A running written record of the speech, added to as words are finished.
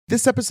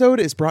This episode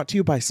is brought to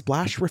you by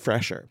Splash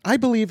Refresher. I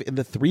believe in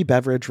the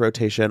 3-beverage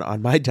rotation on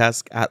my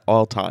desk at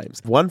all times.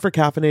 One for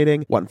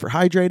caffeinating, one for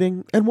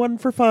hydrating, and one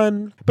for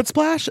fun. But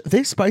Splash,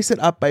 they spice it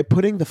up by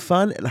putting the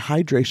fun and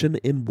hydration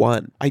in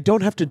one. I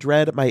don't have to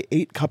dread my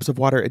 8 cups of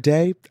water a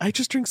day. I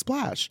just drink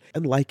Splash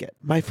and like it.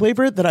 My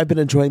flavor that I've been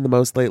enjoying the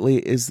most lately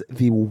is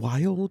the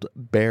Wild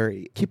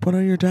Berry. Keep one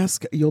on your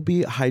desk. You'll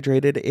be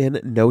hydrated in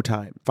no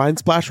time. Find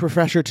Splash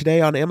Refresher today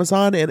on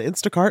Amazon and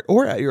Instacart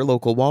or at your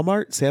local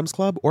Walmart, Sam's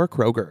Club, or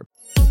Kroger.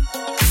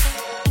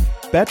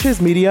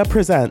 Betches Media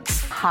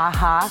presents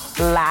Ha,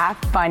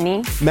 laugh,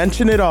 funny.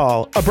 Mention It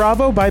All, a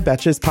Bravo by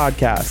Betches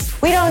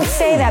podcast. We don't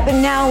say that, but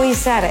now we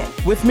said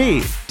it. With me,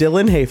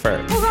 Dylan Hafer.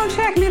 Who gonna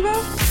check me,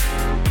 boo?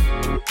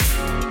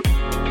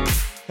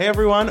 Hey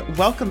everyone,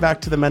 welcome back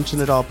to the Mention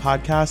It All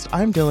podcast.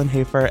 I'm Dylan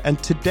Hafer,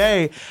 and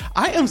today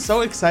I am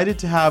so excited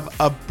to have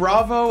a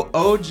Bravo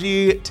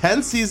OG,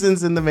 10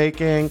 seasons in the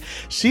making.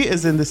 She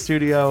is in the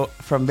studio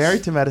from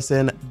Married to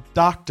Medicine,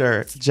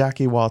 Dr.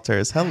 Jackie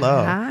Walters.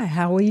 Hello. Hi,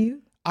 how are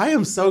you? I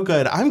am so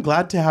good. I'm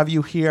glad to have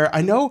you here.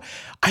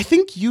 I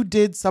think you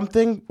did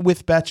something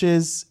with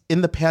Betches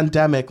in the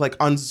pandemic, like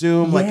on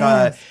Zoom, Yes.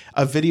 like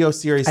a video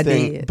series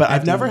thing. But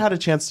I've never had a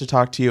chance to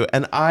talk to you.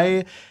 And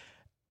I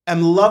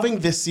am loving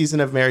this season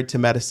of Married to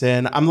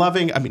Medicine.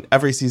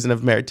 Every season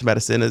of Married to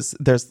Medicine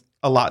there's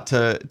a lot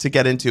to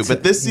get into.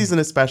 But this season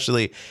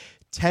especially,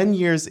 10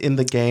 years in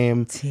the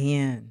game.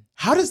 10.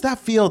 How does that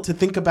feel to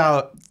think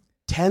about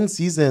 10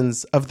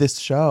 seasons of this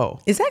show?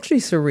 It's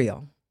actually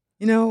surreal.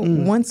 You know,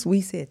 once we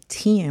said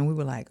 10, we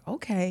were like,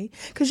 okay.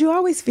 Because you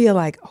always feel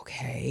like,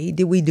 okay,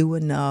 did we do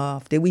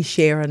enough? Did we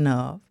share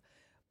enough?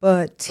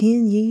 But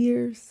 10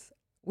 years,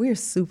 we're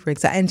super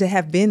excited. And to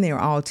have been there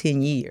all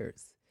 10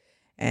 years.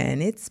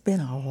 And it's been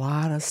a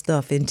lot of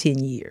stuff in 10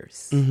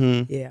 years.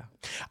 Mm-hmm. Yeah.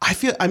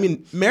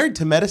 Married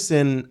to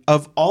Medicine,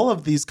 of all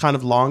of these kind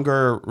of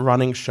longer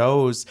running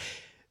shows,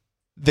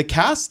 the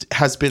cast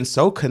has been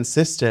so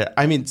consistent.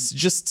 I mean,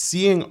 just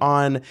seeing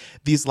on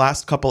these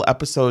last couple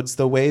episodes,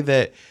 the way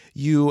that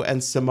you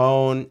and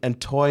Simone and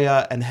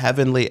Toya and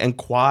Heavenly and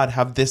Quad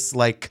have this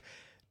like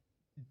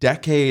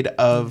decade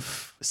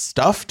of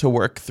stuff to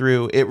work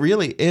through. It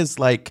really is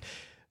like,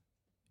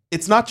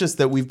 it's not just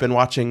that we've been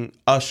watching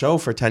a show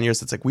for 10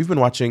 years. It's like we've been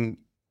watching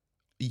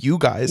you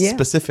guys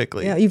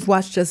specifically. Yeah, you've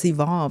watched us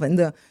evolve. And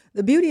the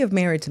beauty of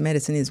Married to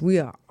Medicine is we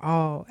are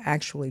all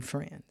actually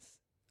friends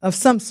of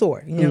some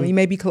sort. You know, you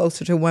may be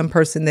closer to one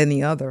person than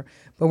the other,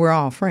 but we're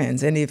all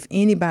friends. And if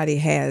anybody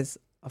has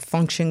a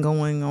function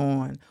going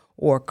on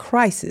or a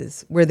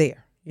crisis, we're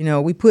there. You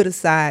know, we put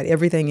aside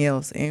everything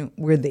else and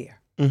we're there.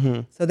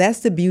 Mm-hmm. So that's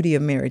the beauty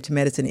of Married to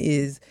Medicine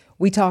is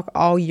we talk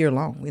all year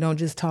long. We don't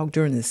just talk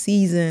during the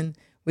season.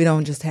 We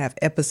don't just have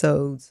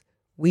episodes.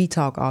 We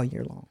talk all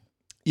year long.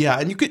 Yeah,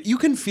 and you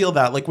can feel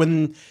that. Like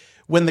when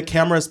the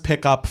cameras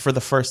pick up for the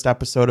first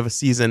episode of a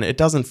season, it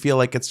doesn't feel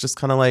like it's just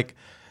kind of like,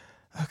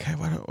 okay,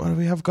 what do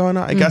we have going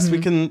on? I guess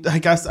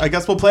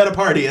we'll plan a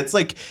party. It's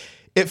like,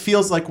 it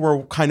feels like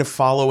we're kind of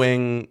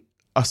following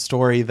a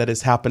story that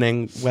is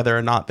happening, whether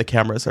or not the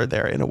cameras are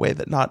there, in a way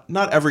that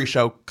not every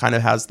show kind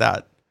of has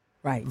that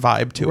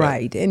vibe to it.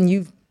 Right. And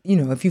you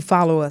know, if you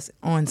follow us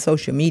on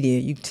social media,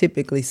 you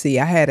typically see,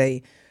 I had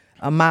a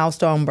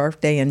milestone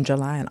birthday in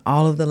July and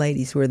all of the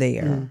ladies were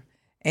there.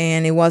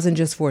 And it wasn't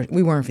just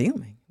we weren't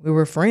filming. We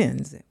were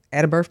friends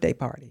at a birthday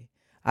party.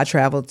 I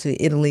traveled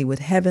to Italy with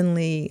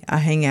Heavenly. I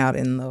hang out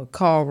in the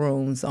call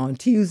rooms on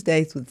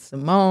Tuesdays with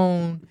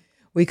Simone.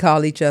 We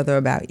call each other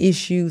about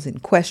issues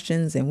and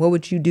questions and what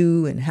would you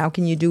do and how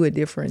can you do it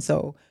different.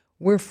 So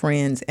we're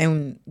friends.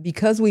 And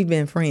because we've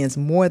been friends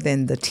more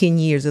than the 10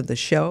 years of the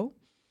show,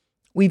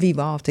 we've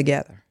evolved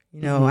together.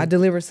 You know, I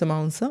delivered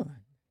Simone's son.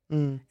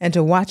 And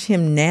to watch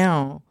him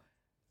now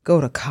go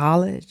to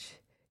college,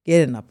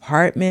 get an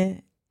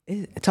apartment,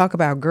 talk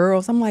about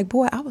girls. I'm like,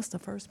 boy, I was the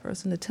first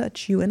person to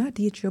touch you and I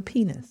did your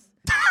penis.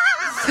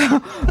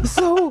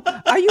 So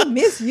are you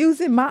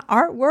misusing my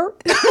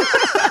artwork?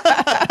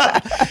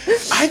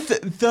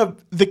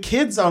 The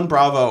kids on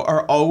Bravo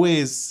are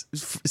always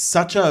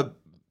such a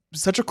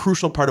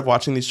crucial part of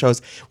watching these shows.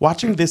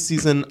 Watching this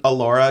season,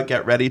 Alora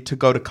get ready to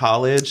go to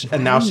college,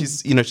 and now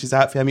she's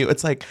at FAMU.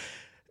 It's like,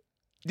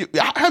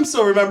 I'm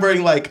still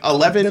remembering like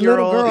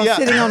 11-year-old girl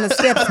sitting on the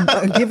steps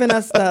giving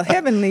us the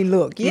Heavenly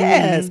look.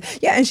 Yes.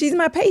 Yeah, and she's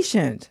my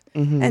patient.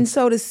 And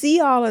so to see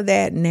all of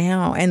that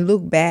now and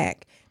look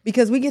back,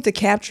 because we get to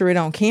capture it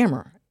on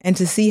camera and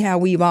to see how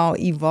we've all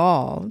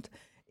evolved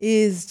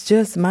is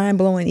just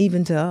mind-blowing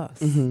even to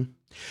us.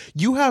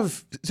 You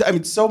have,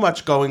 so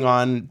much going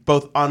on,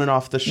 both on and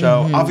off the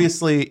show.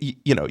 Obviously,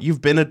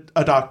 you've been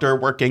a doctor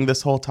working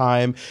this whole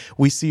time.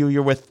 We see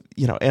you're with,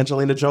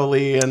 Angelina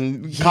Jolie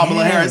and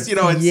Kamala Harris.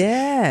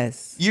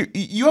 Yes.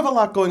 You have a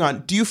lot going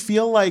on. Do you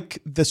feel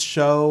like the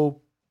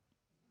show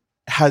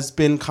has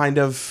been kind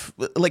of,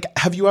 like,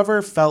 have you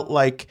ever felt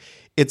like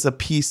it's a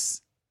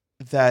piece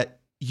that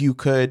you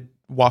could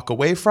walk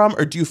away from,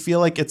 or do you feel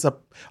like it's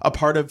a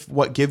part of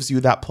what gives you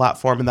that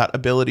platform and that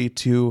ability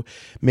to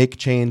make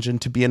change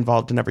and to be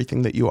involved in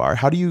everything that you are?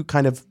 How do you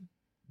kind of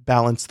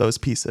balance those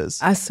pieces.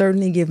 I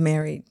certainly give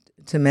Married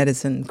to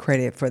Medicine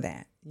credit for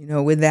that.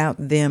 Without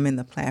them in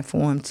the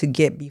platform to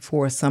get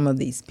before some of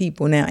these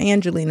people. Now,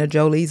 Angelina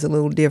Jolie's a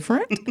little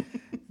different.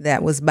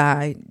 That was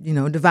by,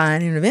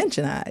 divine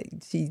intervention.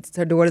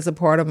 Her daughter's a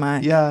part of my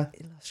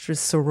illustrious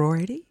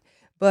sorority.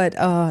 But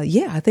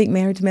I think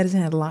Married to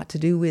Medicine had a lot to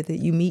do with it.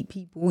 You meet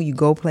people, you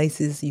go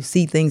places, you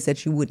see things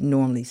that you wouldn't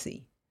normally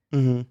see.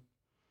 Mm-hmm.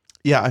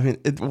 Yeah, I mean,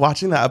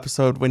 watching that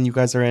episode when you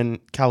guys are in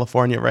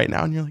California right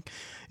now, and you're like,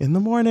 in the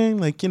morning,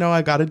 like,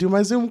 I got to do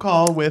my Zoom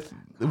call with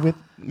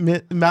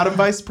Madam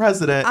Vice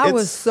President. I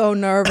was so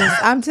nervous.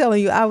 I'm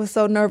telling you, I was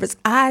so nervous.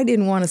 I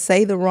didn't want to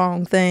say the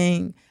wrong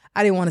thing.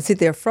 I didn't want to sit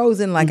there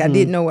frozen like I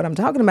didn't know what I'm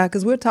talking about,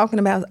 because we're talking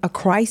about a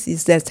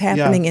crisis that's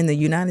happening in the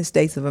United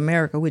States of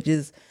America, which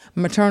is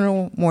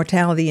maternal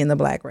mortality in the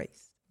Black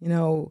race.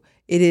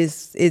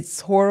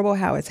 It's horrible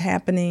how it's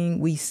happening.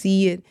 We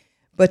see it.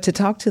 But to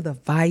talk to the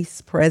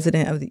Vice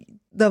President of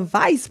the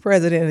Vice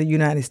President of the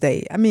United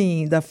States, I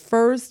mean, the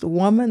first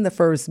woman, the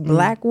first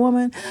Black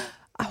woman,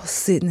 I was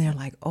sitting there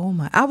like,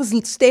 I was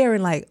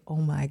staring like, oh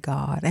my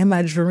God, am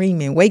I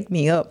dreaming? Wake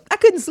me up. I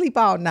couldn't sleep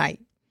all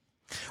night.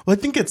 Well, I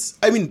think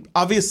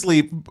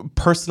obviously,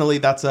 personally,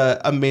 that's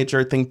a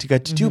major thing to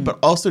get to do, but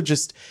also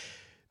just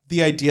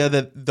the idea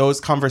that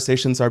those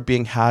conversations are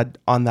being had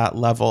on that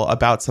level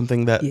about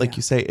something that, like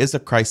you say, is a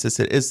crisis.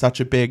 It's such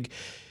a big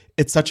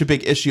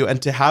issue.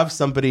 And to have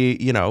somebody,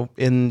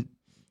 in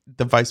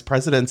the vice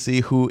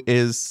presidency who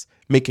is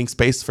making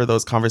space for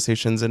those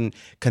conversations and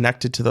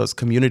connected to those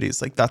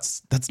communities, like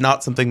that's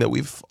not something that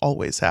we've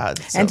always had.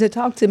 So. And to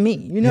talk to me,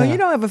 you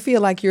don't ever feel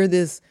like you're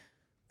this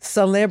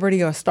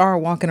celebrity or star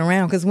walking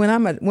around, because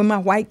when my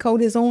white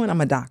coat is on, I'm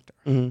a doctor.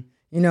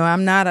 Mm-hmm.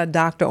 I'm not a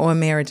doctor on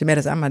Married to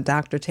Medicine. I'm a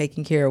doctor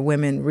taking care of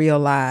women, real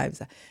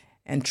lives.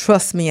 And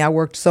trust me, I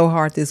worked so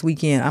hard this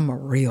weekend. I'm a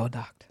real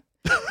doctor.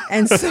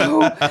 And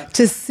so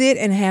to sit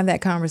and have that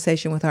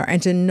conversation with her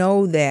and to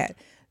know that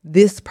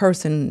this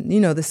person,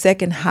 the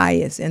second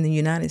highest in the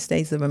United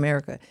States of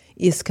America,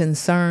 is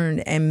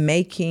concerned and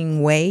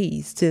making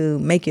ways to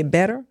make it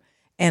better,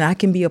 and I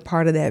can be a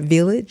part of that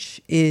village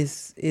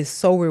is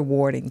so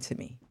rewarding to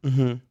me.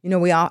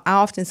 Mm-hmm. I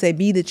often say,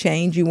 be the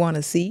change you want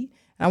to see.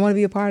 I want to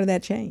be a part of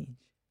that change.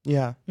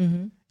 Yeah.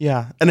 Mm-hmm.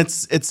 Yeah. And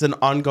it's an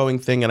ongoing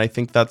thing. And I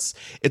think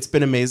it's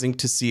been amazing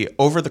to see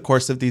over the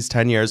course of these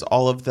 10 years,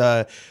 all of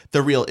the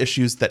real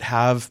issues that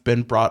have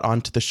been brought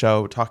onto the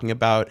show, talking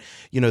about,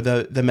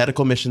 the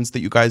medical missions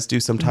that you guys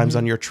do sometimes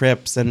on your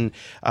trips, and,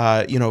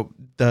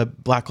 the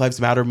Black Lives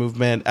Matter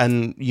movement,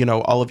 and,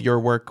 all of your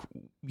work,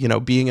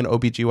 being an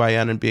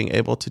OBGYN and being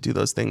able to do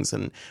those things.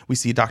 And we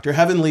see Dr.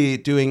 Heavenly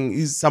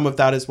doing some of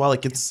that as well.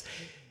 Like it's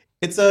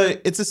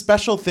a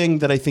special thing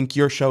that I think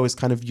your show is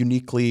kind of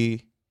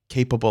uniquely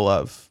capable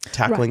of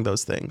tackling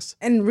those things.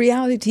 And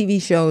reality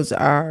TV shows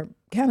are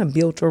kind of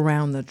built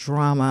around the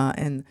drama,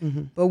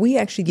 but we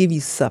actually give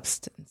you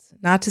substance.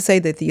 Not to say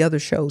that the other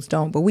shows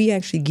don't, but we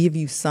actually give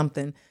you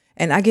something.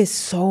 And I get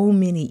so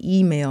many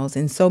emails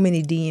and so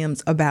many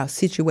DMs about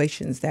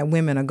situations that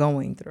women are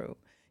going through.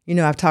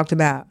 I've talked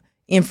about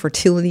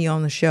infertility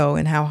on the show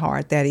and how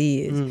hard that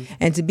is.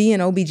 And to be an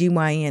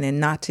OBGYN and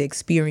not to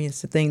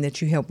experience the thing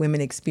that you help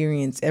women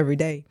experience every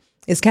day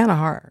is kind of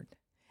hard.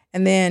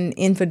 And then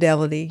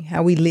infidelity,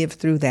 how we live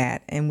through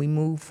that and we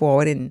move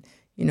forward. And,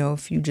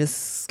 if you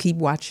just keep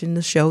watching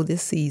the show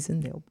this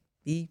season, there'll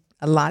be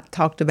a lot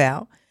talked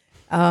about.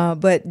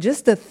 But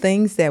just the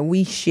things that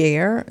we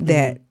share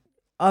that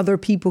other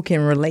people can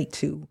relate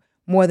to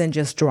more than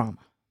just drama.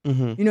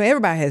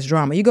 Everybody has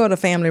drama. You go to a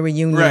family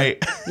reunion,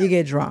 you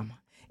get drama.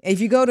 If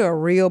you go to a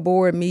real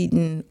board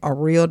meeting, a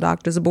real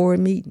doctor's board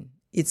meeting,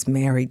 it's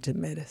Married to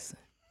Medicine.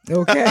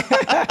 Okay.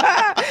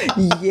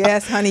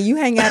 Yes, honey. You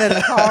hang out in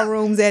the call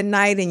rooms at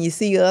night and you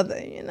see other,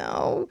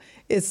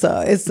 it's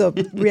a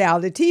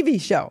reality TV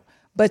show.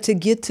 But to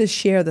get to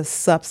share the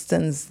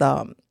substance,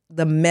 the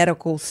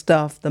medical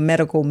stuff, the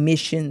medical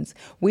missions,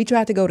 we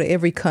tried to go to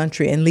every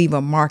country and leave a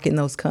mark in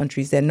those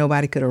countries that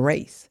nobody could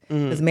erase.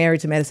 Because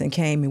Married to Medicine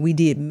came and we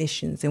did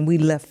missions and we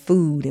left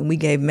food and we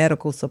gave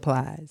medical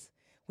supplies.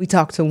 We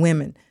talk to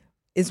women.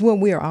 It's what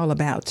we're all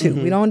about, too.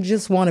 We don't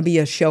just want to be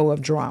a show of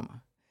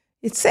drama.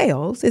 It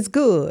sells, it's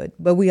good,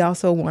 but we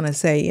also want to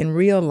say in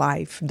real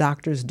life,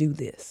 doctors do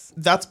this.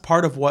 That's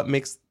part of what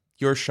makes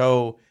your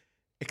show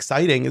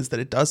exciting, is that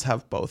it does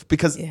have both.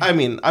 Because, I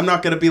mean, I'm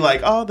not going to be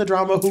like, oh, the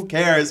drama, who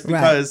cares?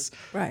 Because,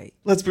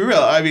 let's be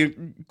real. I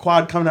mean,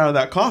 Quad coming out of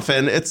that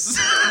coffin, it's...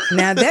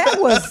 Now, that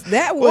was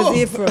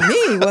it for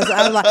me.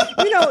 I was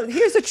like,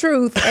 here's the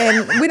truth.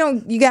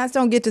 And you guys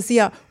don't get to see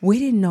we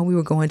didn't know we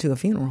were going to a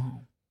funeral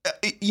home.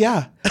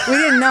 Yeah. We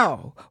didn't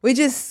know. We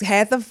just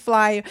had the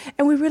flyer,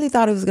 and we really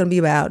thought it was going to be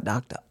about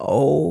Dr.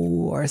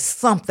 O or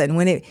something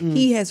when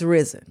he has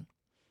risen.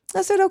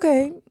 I said,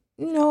 okay,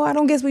 I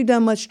don't guess we've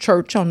done much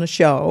church on the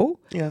show.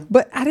 Yeah.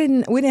 But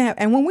we didn't have,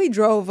 and when we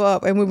drove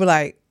up and we were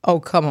like, oh,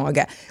 come on,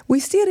 God, we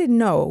still didn't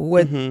know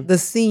what the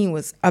scene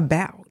was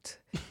about.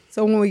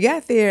 So when we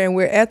got there and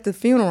we're at the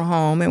funeral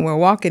home and we're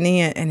walking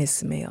in and it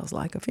smells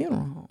like a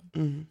funeral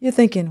home, you're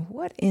thinking,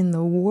 what in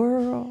the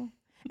world?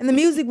 And the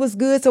music was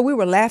good, so we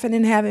were laughing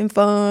and having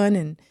fun,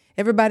 and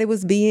everybody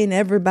was being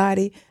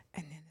everybody.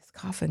 And then this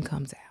coffin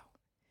comes out.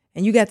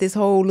 And you got this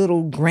whole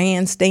little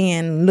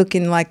grandstand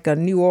looking like a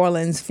New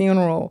Orleans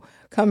funeral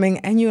coming,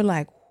 and you're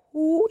like,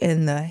 who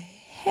in the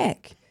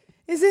heck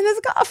is in this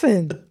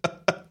coffin?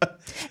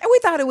 And we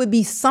thought it would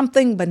be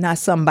something, but not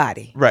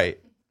somebody. Right.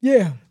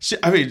 Yeah.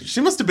 She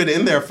must have been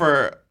in there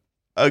for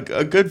a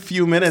good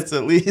few minutes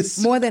at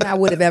least. More than I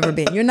would have ever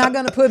been. You're not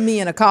going to put me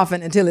in a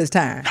coffin until it's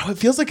time. No, it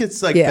feels like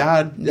it's like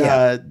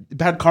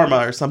bad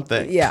karma or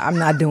something. Yeah, I'm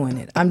not doing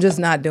it. I'm just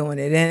not doing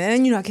it.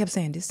 And I kept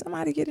saying, did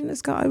somebody get in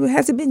this car?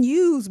 Has it been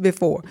used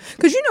before?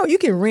 Because, you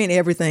can rent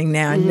everything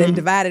now and then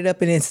divide it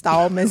up in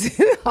installments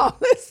and all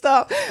this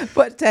stuff.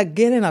 But to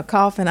get in a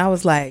coffin, I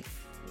was like,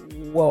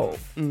 whoa.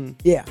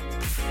 Yeah.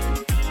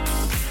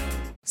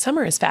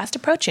 Summer is fast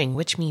approaching,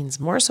 which means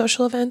more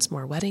social events,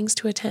 more weddings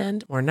to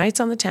attend, more nights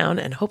on the town,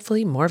 and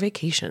hopefully more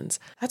vacations.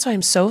 That's why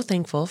I'm so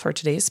thankful for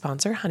today's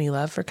sponsor,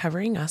 Honeylove, for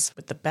covering us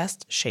with the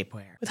best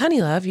shapewear. With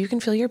Honeylove, you can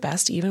feel your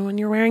best even when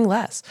you're wearing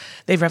less.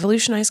 They've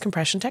revolutionized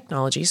compression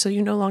technology, so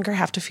you no longer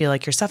have to feel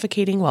like you're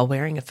suffocating while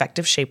wearing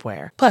effective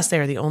shapewear. Plus, they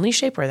are the only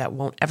shapewear that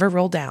won't ever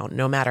roll down,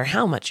 no matter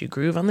how much you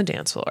groove on the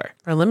dance floor.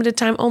 For a limited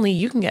time only,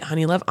 you can get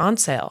Honeylove on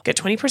sale. Get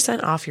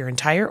 20% off your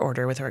entire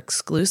order with our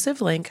exclusive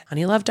link,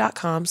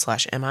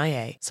 honeylove.com/MIA.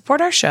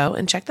 Support our show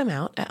and check them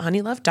out at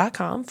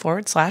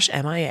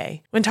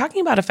honeylove.com/MIA. When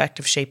talking about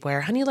effective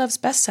shapewear, Honeylove's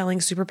best-selling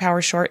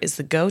Superpower Short is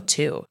the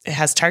go-to. It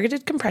has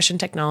targeted compression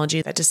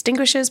technology that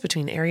distinguishes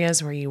between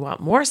areas where you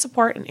want more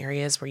support and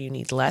areas where you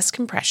need less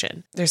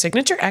compression. Their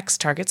Signature X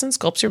targets and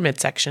sculpts your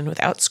midsection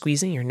without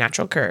squeezing your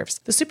natural curves.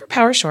 The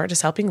Superpower Short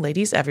is helping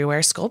ladies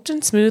everywhere sculpt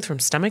and smooth from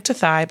stomach to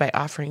thigh by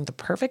offering the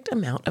perfect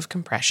amount of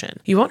compression.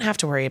 You won't have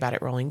to worry about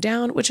it rolling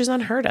down, which is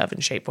unheard of in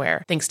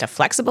shapewear, thanks to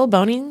flexible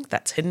boning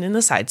that's hidden in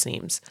the side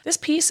seams. This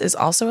piece is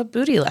also a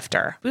booty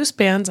lifter. Boost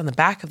bands on the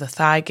back of the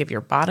thigh give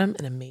your bottom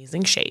an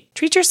amazing shape.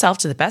 Treat yourself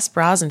to the best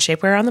bras and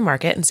shapewear on the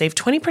market and save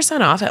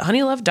 20% off at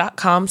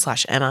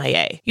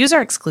honeylove.com/MIA. Use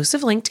our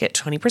exclusive link to get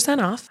 20%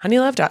 off,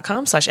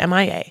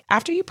 honeylove.com/MIA.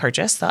 After you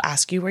purchase, they'll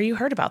ask you where you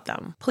heard about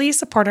them. Please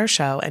support our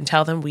show and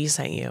tell them we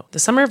sent you. The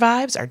summer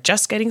vibes are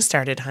just getting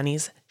started,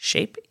 honeys.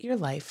 Shape your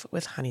life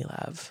with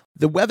Honeylove.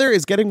 The weather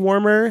is getting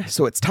warmer,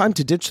 so it's time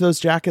to ditch those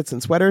jackets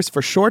and sweaters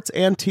for shorts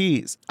and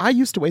tees. I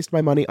used to waste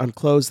my money on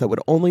clothes that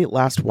would only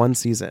last one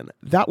season.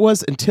 That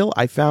was until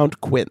I found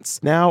Quince.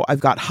 Now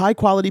I've got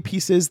high-quality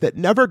pieces that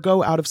never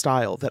go out of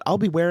style that I'll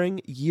be wearing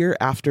year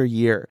after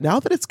year. Now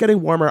that it's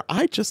getting warmer,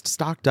 I just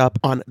stocked up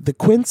on the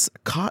Quince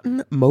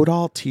cotton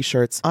modal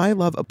t-shirts. I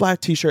love a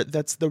black t-shirt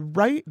that's the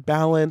right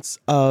balance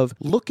of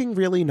looking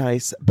really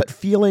nice but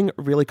feeling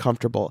really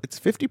comfortable. It's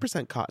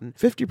 50% cotton,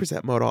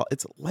 50% modal.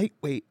 It's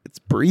lightweight, it's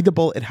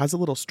breathable, it has a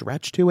little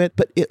stretch to it,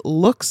 but it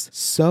looks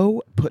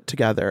so put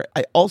together.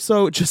 I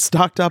also just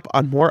stocked up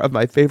on more of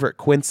my favorite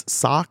Quince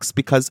socks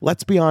because,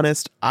 let's be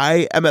honest,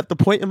 I am at the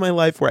point in my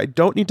life where I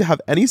don't need to have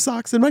any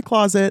socks in my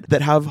closet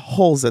that have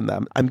holes in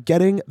them. I'm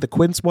getting the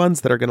Quince ones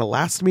that are going to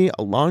last me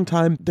a long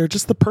time. They're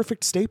just the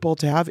perfect staple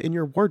to have in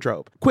your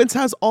wardrobe. Quince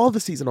has all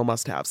the seasonal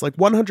must-haves, like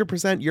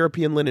 100%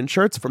 European linen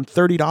shirts from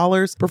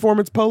 $30,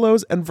 performance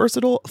polos, and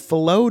versatile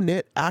flow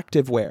knit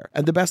activewear.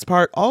 And the best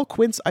part, all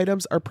Quince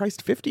items are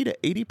priced 50 to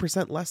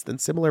 80% less than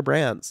similar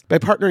brands. By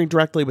partnering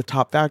directly with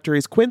top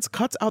factories, Quince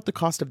cuts out the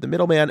cost of the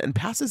middleman and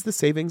passes the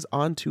savings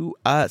on to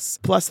us.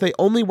 Plus, they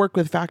only work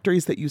with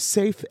factories that use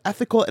safe,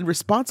 ethical, and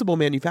responsible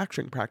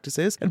manufacturing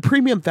practices and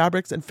premium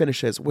fabrics and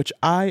finishes, which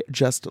I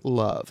just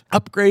love.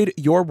 Upgrade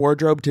your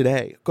wardrobe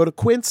today. Go to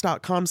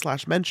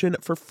quince.com/mention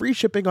for free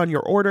shipping on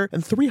your order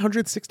and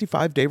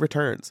 365-day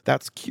returns.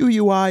 That's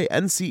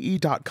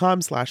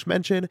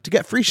QUINCE.com/mention to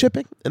get free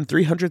shipping and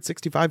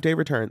 365-day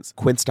returns.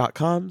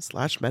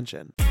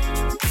 Quince.com/mention.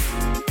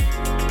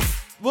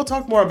 We'll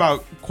talk more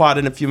about Quad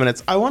in a few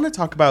minutes. I want to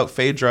talk about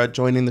Phaedra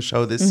joining the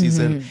show this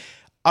season.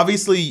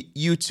 Obviously,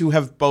 you two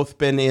have both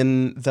been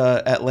in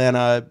the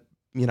Atlanta,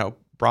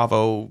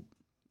 Bravo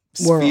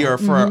sphere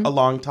for a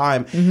long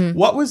time.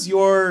 What was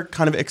your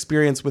kind of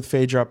experience with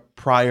Phaedra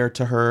prior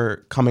to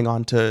her coming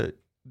on to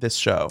this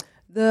show?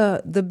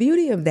 The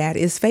beauty of that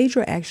is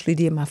Phaedra actually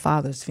did my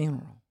father's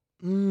funeral.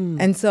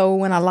 And so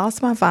when I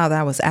lost my father,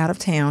 I was out of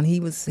town.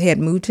 He had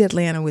moved to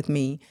Atlanta with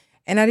me,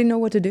 and I didn't know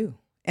what to do.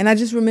 And I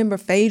just remember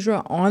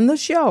Phaedra on the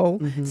show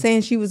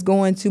saying she was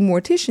going to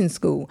mortician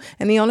school.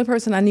 And the only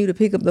person I knew to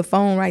pick up the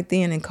phone right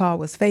then and call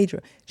was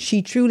Phaedra.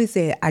 She truly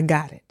said, I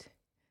got it.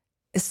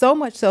 It's so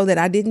much so that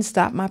I didn't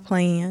stop my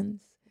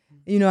plans.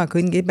 I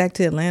couldn't get back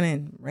to Atlanta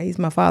and raise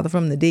my father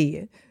from the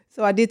dead.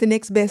 So I did the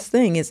next best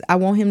thing is I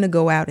want him to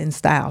go out in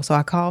style. So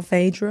I called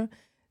Phaedra.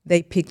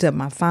 They picked up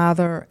my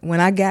father. When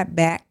I got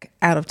back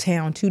out of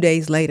town 2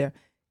 days later,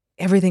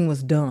 everything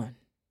was done.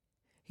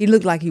 He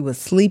looked like he was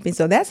sleeping.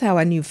 So that's how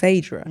I knew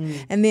Phaedra.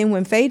 And then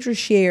when Phaedra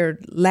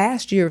shared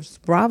last year's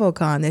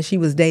BravoCon that she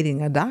was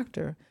dating a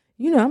doctor,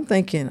 I'm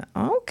thinking,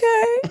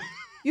 okay,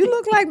 you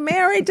look like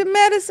married to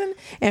medicine.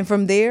 And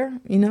from there,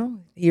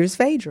 here's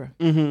Phaedra.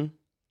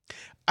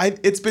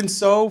 It's been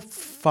so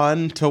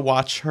fun to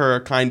watch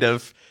her kind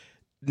of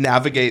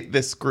navigate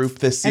this group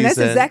this season. And that's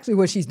exactly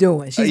what she's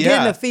doing. She's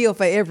getting a feel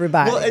for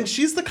everybody. Well, and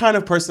she's the kind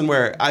of person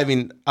where, I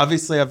mean,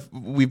 obviously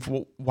we've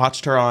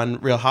watched her on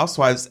Real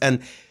Housewives,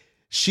 and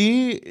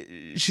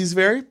she's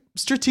very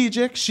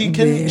strategic. She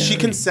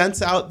can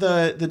sense out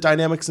the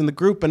dynamics in the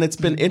group, and it's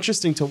been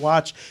interesting to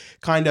watch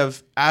kind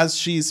of as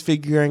she's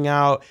figuring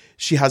out.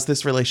 She has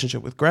this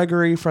relationship with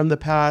Gregory from the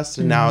past,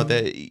 and now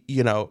that,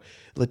 you know,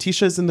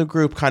 Letitia's in the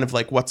group, kind of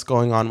like what's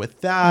going on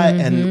with that,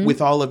 and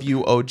with all of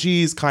you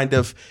OGs, kind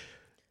of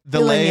the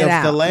lay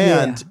of the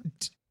land.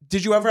 Yeah.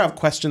 Did you ever have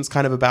questions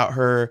kind of about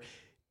her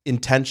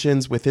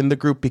intentions within the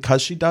group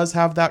because she does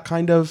have that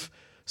kind of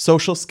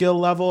social skill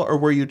level, or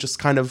were you just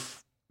kind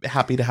of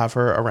happy to have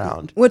her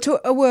around?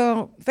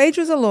 Well,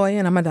 Phaedra's a lawyer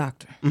and I'm a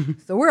doctor.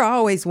 So we're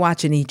always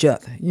watching each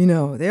other. You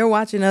know, they're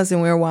watching us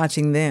and we're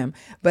watching them.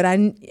 But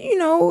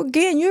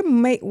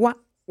again,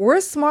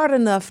 we're smart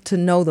enough to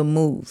know the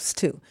moves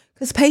too.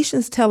 Because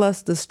patients tell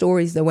us the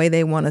stories the way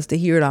they want us to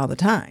hear it all the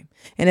time.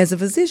 And as a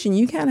physician,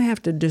 you kind of have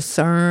to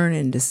discern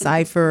and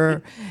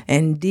decipher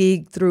and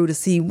dig through to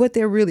see what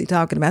they're really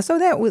talking about. So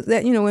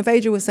that, you know, when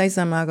Phaedra would say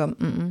something, I go,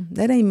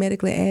 that ain't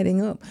medically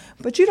adding up.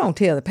 But you don't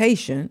tell the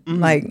patient,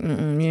 you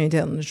ain't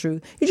telling the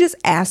truth. You just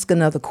ask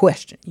another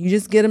question. You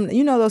just get them,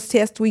 you know, those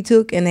tests we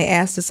took and they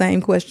asked the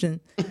same question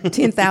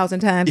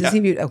 10,000 times. Yeah. To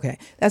see if okay,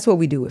 that's what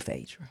we do with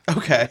Phaedra.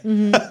 Okay.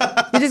 You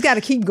just got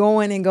to keep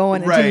going and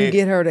going until you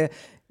get her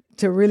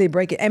to really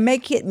break it and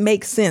make it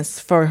make sense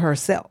for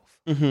herself.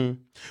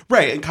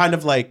 Right. And kind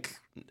of like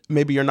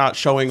maybe you're not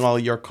showing all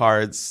your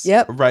cards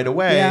right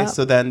away. Yep.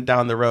 So then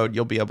down the road,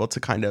 you'll be able to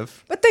kind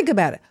of. But think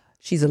about it.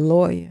 She's a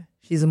lawyer.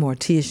 She's a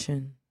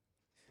mortician.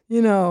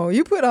 You know,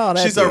 you put all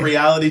that. She's a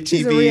reality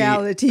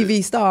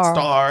TV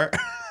star.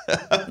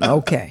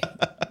 Okay.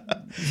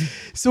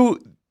 So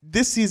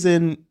this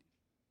season,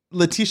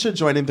 Letitia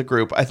joining the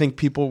group, I think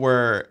people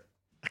were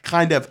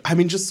kind of, I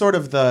mean, just sort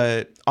of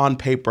on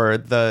paper,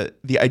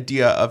 the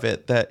idea of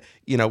it that,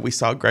 you know, we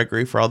saw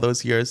Gregory for all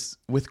those years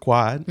with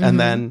Quad, and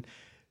then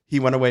he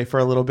went away for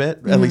a little bit,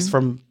 at least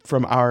from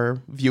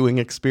our viewing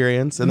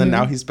experience. And then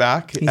now he's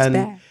back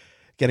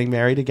getting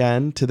married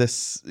again to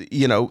this,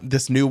 you know,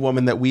 this new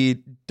woman that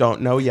we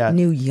don't know yet.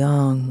 New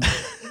young.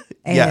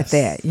 At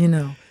that, you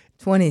know,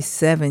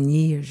 27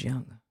 years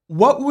younger.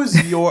 What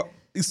was your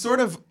sort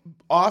of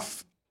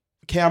off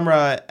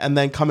camera and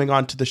then coming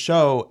on to the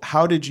show,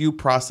 how did you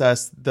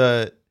process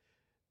the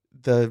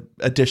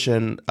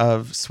addition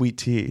of Sweet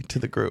Tea to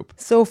the group?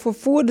 So for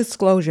full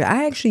disclosure,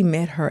 I actually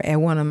met her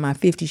at one of my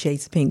 50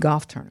 Shades of Pink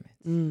golf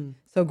tournaments.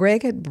 So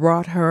Greg had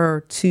brought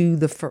her to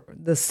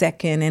the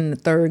second and the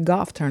third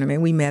golf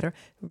tournament. We met her,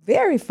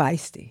 very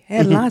feisty,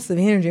 had lots of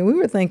energy. And we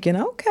were thinking,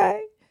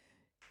 okay,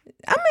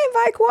 I'm going to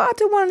invite Quad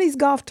to one of these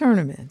golf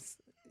tournaments,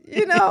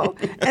 you know?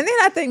 And then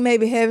I think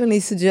maybe Heavenly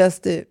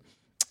suggested,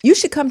 you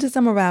should come to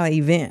some of our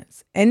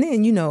events. And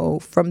then, you know,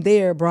 from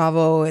there,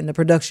 Bravo and the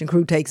production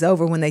crew takes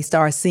over when they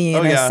start seeing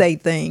us say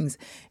things.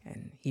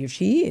 And here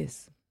she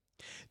is.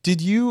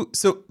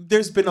 So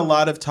there's been a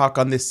lot of talk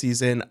on this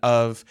season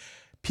of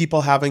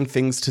people having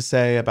things to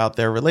say about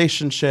their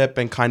relationship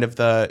and kind of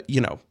the,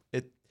 you know,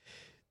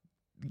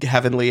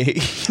 Heavenly,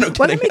 you know.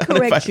 Well, let me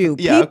correct you.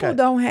 People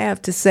don't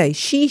have to say.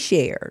 She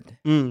shared.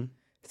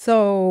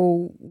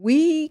 So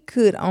we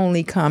could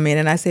only comment,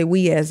 and I say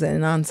we as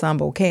an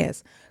ensemble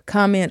cast,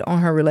 comment on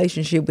her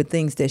relationship with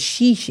things that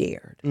she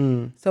shared.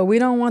 So we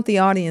don't want the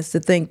audience to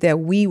think that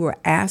we were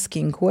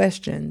asking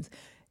questions.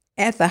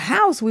 At the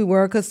house we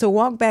were, because to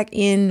walk back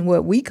in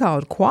what we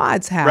called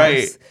Quad's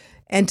house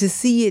and to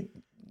see it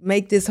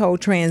make this whole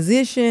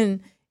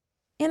transition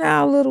in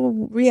our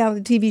little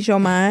reality TV show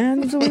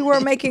minds, we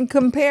were making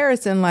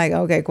comparison like,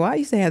 okay, Quad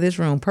used to have this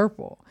room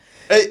purple.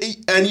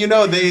 And you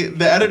know, the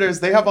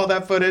editors, they have all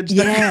that footage.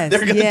 Yes,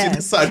 they're going to do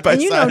this side by side.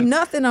 And you know,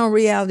 nothing on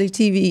reality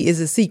TV is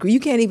a secret. You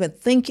can't even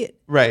think it.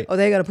 Right. Or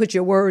they're going to put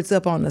your words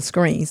up on the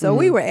screen. So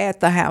we were at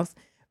the house.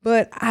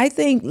 But I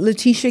think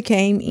Letitia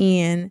came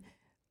in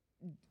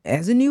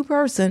as a new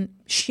person,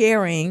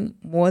 sharing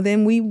more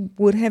than we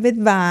would have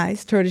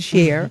advised her to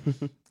share.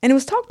 And it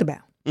was talked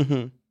about.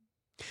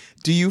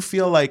 Do you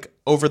feel like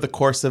over the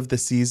course of the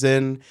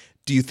season,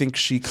 do you think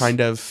she kind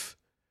of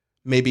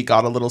maybe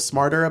got a little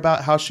smarter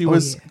about how she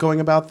was going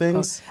about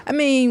things? I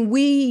mean,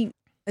 we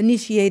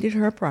initiated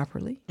her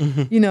properly.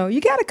 You know,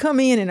 you got to come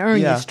in and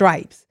earn your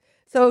stripes.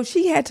 So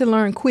she had to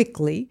learn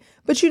quickly.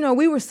 But, you know,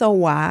 we were so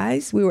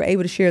wise. We were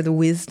able to share the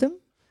wisdom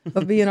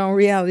of being on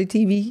reality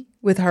TV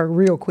with her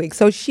real quick.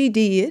 So she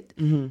did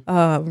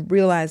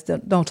realize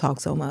that don't talk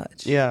so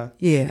much. Yeah.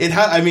 Yeah.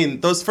 I mean,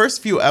 those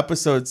first few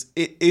episodes,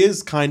 it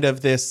is kind of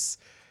this,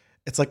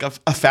 it's like a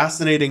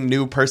fascinating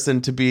new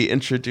person to be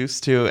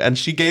introduced to. And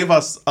she gave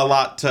us a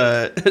lot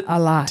to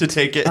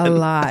take it. A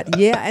lot.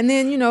 Yeah. And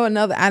then, you know,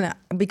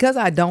 because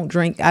I don't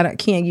drink,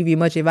 can't give you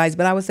much advice,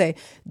 but I would say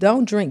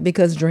don't drink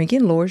because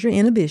drinking lowers your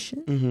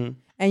inhibition.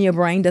 And your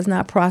brain does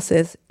not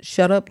process,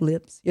 shut up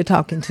lips, you're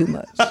talking too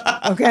much.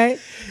 Okay?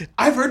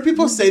 I've heard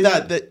people say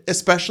that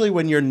especially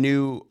when you're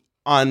new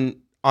on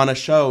a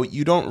show,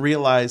 you don't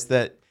realize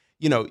that,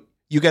 you know,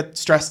 you get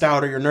stressed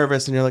out or you're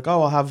nervous and you're like,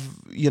 oh, I'll have,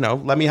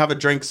 let me have a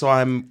drink so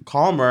I'm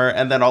calmer.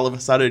 And then all of a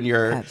sudden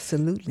you're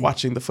absolutely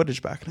watching the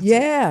footage back.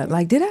 Yeah.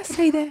 Like, did I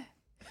say that?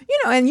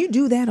 And you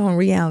do that on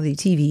reality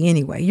TV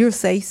anyway. You'll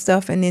say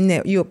stuff and then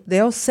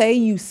they'll say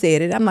you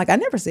said it. I'm like, I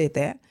never said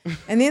that.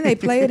 And then they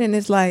play it and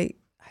it's like,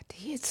 I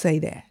did say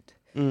that.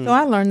 So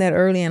I learned that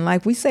early in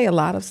life. We say a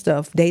lot of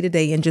stuff day to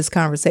day in just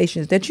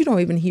conversations that you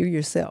don't even hear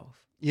yourself.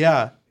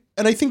 Yeah.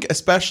 And I think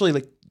especially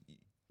like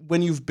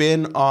when you've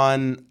been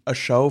on a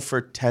show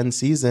for 10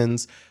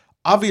 seasons,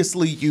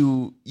 obviously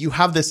you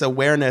have this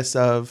awareness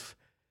of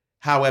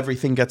how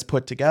everything gets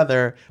put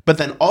together, but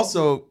then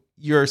also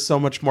you're so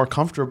much more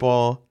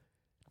comfortable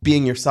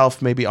being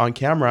yourself maybe on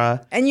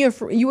camera. And you're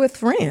with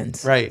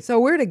friends. Right. So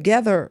we're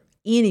together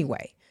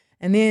anyway.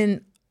 And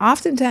then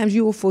oftentimes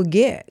you will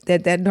forget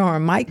that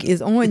darn mic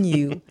is on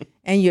you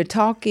and you're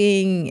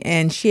talking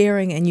and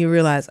sharing and you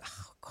realize,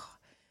 oh, God.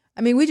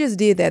 I mean, we just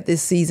did that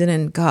this season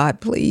and God,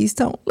 please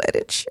don't let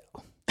it show.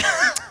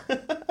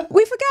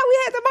 We forgot we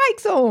had the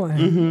mics on.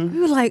 Mm-hmm.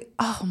 We were like,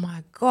 oh,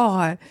 my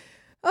God.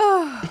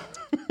 Oh,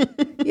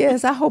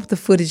 yes, I hope the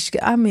footage,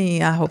 I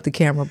hope the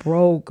camera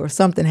broke or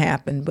something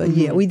happened. But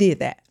yeah, we did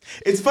that.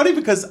 It's funny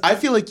because I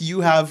feel like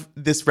you have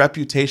this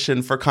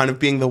reputation for kind of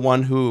being the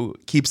one who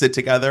keeps it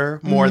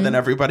together more than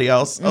everybody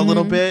else a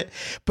little bit.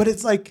 But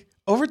it's like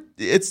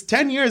it's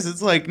 10 years.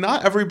 It's like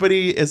not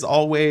everybody is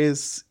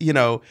always,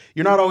 you're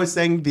not always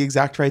saying the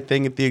exact right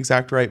thing at the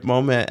exact right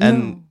moment.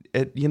 And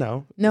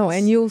No,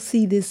 and you'll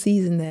see this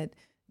season that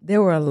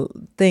there were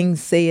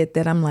things said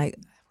that I'm like,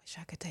 I wish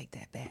I could take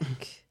that back.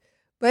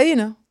 But,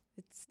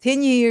 it's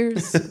 10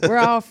 years. We're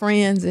all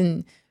friends.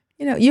 And,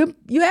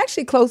 you're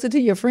actually closer to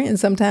your friends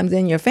sometimes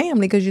than your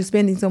family because you're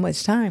spending so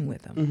much time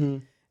with them. Mm-hmm.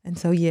 And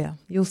so, yeah,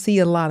 you'll see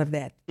a lot of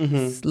that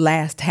this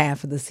last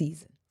half of the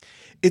season.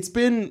 It's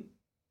been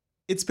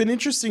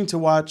interesting to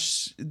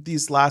watch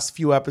these last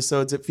few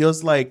episodes. It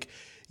feels like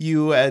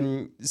you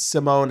and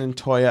Simone and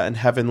Toya and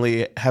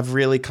Heavenly have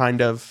really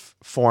kind of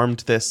formed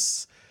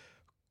this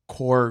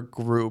core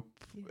group,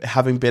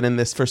 having been in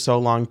this for so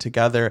long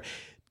together.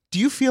 Do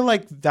you feel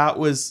like that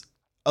was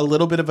a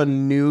little bit of a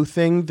new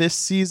thing this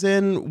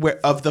season, where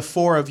of the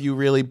four of you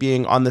really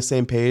being on the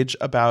same page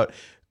about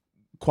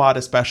Quad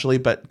especially,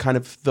 but kind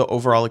of the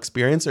overall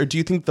experience? Or do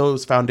you think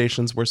those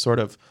foundations were sort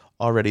of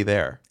already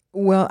there?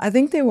 Well, I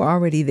think they were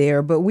already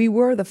there, but we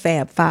were the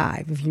Fab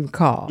Five, if you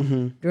recall.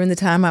 Mm-hmm. During the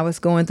time I was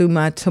going through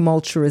my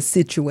tumultuous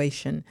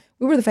situation,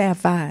 we were the Fab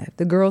Five.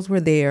 The girls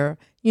were there,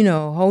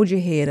 hold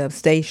your head up,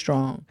 stay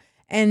strong.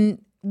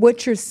 And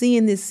what you're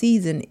seeing this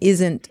season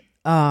isn't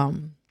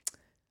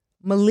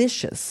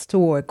malicious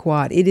toward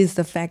Quad. It is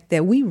the fact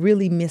that we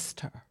really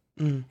missed her.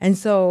 Mm. And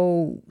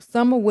so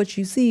some of what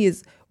you see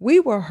is we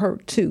were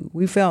hurt too.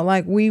 We felt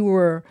like we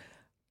were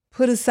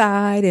put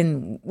aside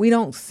and we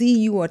don't see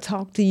you or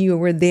talk to you or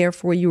we're there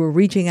for you or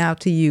reaching out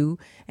to you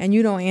and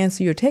you don't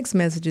answer your text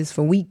messages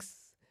for weeks.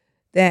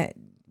 That,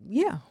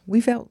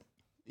 we felt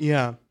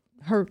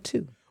hurt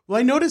too. Well,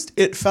 I noticed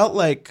it felt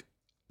like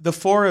the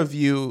four of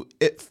you,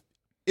 it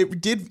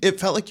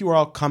felt like you were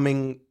all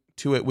coming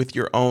to it with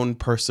your own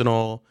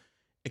personal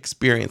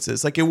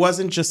experiences. Like it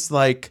wasn't just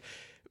like,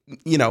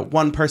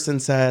 one person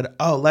said,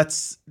 oh,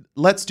 let's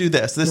do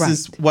this. This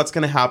is what's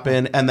going to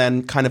happen. And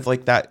then kind of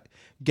like that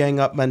gang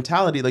up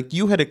mentality. Like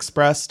you had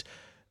expressed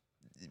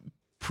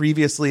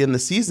previously in the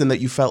season that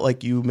you felt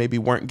like you maybe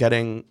weren't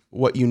getting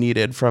what you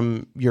needed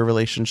from your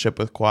relationship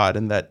with Quad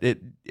and that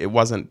it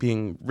wasn't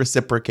being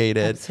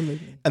reciprocated.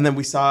 Absolutely. And then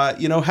we saw,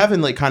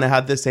 Heavenly kind of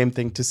had the same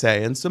thing to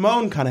say and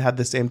Simone kind of had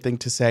the same thing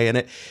to say. And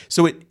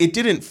it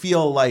didn't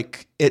feel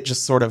like it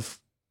just sort of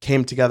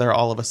came together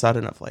all of a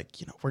sudden of like,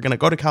 we're going to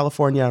go to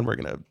California and we're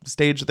going to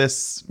stage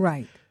this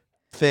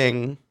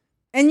thing.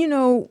 And,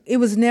 it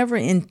was never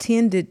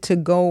intended to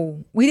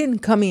go. We didn't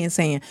come in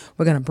saying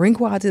we're going to bring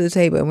Quad to the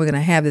table and we're going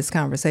to have this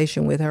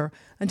conversation with her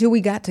until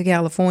we got to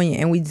California.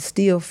 And we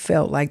still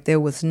felt like there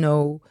was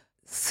no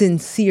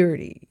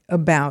sincerity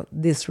about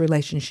this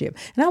relationship.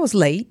 And I was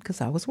late because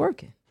I was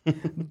working.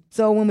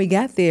 So when we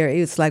got there, it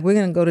was like, we're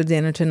going to go to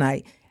dinner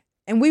tonight.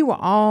 And we were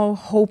all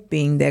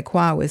hoping that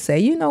Quad would say,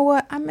 you know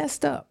what? I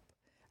messed up.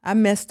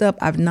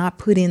 I've not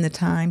put in the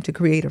time to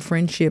create a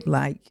friendship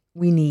like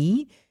we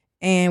need.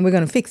 And we're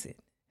going to fix it.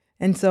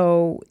 And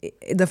so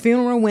the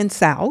funeral went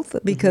south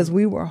because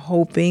we were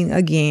hoping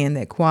again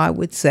that Quad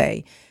would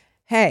say,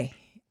 hey,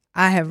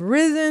 I have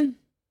risen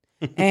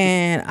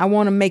and I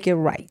want to make it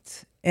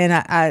right. And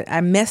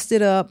I messed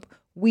it up.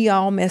 We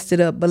all messed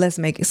it up, but let's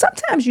make it.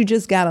 Sometimes you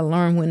just got to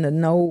learn when to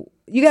know.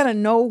 You got to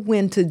know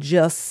when to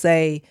just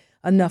say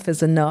enough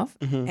is enough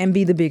and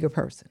be the bigger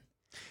person.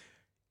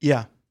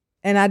 Yeah.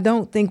 And I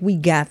don't think we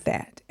got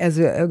that as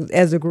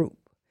a group.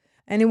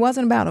 And it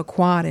wasn't about a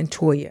Quad and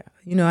Toya.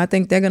 I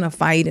think they're going to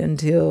fight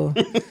until,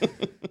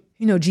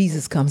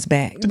 Jesus comes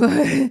back.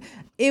 But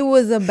it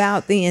was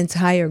about the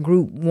entire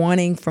group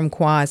wanting from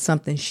Quad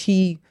something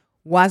she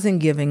wasn't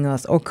giving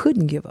us or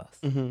couldn't give us.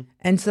 Mm-hmm.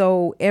 And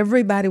so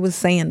everybody was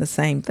saying the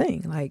same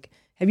thing. Like,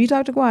 Have you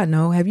talked to Quad?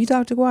 No. Have you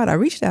talked to Quad? I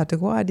reached out to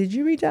Quad. Did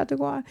you reach out to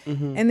Quad?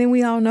 And then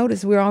we all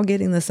noticed we're all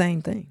getting the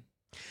same thing.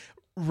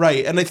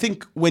 Right. And I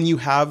think when you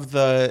have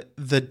the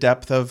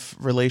depth of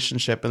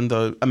relationship and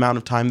the amount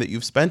of time that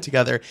you've spent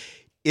together,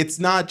 it's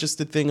not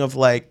just a thing of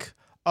like,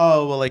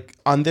 oh, well, like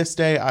on this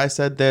day I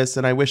said this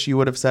and I wish you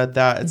would have said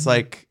that. It's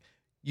like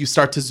you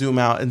start to zoom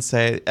out and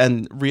say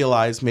and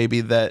realize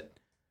maybe that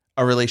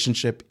a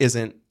relationship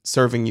isn't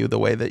serving you the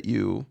way that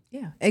you.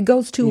 Yeah, it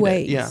goes two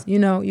ways. Yeah. You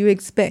know, you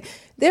expect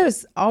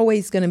there's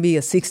always going to be a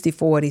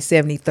 60-40,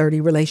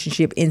 70-30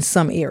 relationship in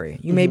some area.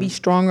 You may be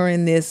stronger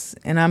in this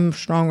and I'm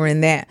stronger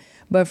in that.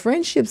 But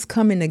friendships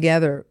coming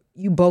together,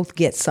 you both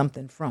get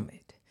something from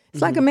it.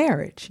 It's like a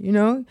marriage, you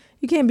know.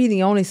 You can't be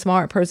the only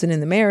smart person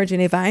in the marriage.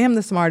 And if I am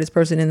the smartest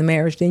person in the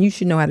marriage, then you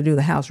should know how to do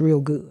the house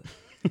real good.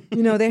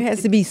 You know, there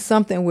has to be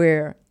something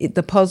where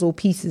the puzzle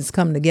pieces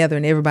come together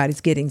and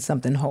everybody's getting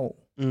something whole.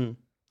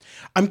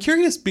 I'm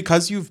curious,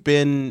 because you've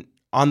been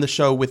on the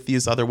show with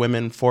these other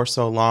women for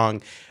so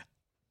long,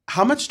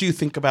 how much do you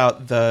think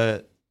about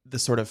the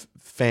sort of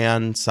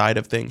fan side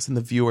of things and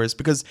the viewers?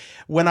 Because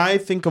when I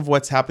think of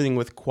what's happening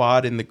with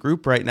Quad in the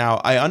group right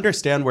now, I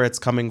understand where it's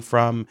coming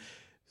from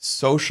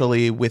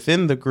socially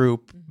within the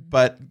group,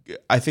 but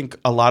I think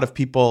a lot of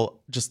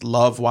people just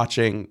love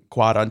watching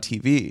Quad on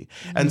TV.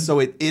 And so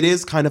it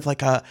is kind of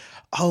like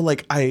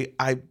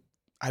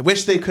I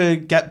wish they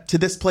could get to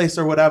this place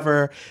or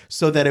whatever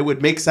so that it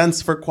would make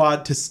sense for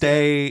Quad to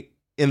stay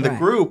in the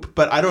group.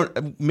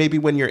 But maybe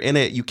when you're in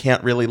it, you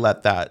can't really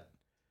let that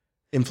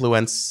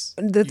influence.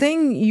 The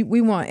thing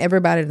we want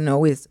everybody to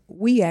know is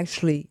we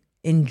actually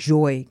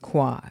enjoy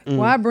Quad.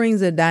 Quad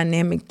brings a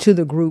dynamic to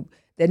the group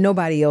that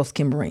nobody else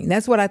can bring.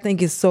 That's what I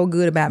think is so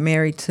good about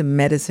Married to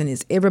Medicine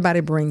is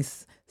everybody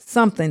brings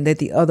something that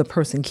the other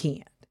person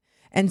can't.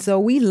 And so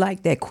we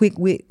like that quick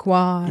wit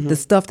Quad, the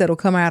stuff that'll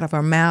come out of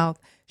her mouth.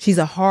 She's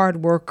a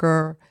hard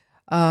worker.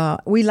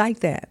 We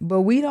like that.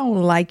 But we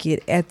don't like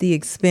it at the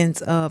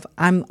expense of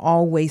I'm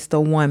always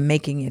the one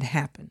making it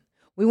happen.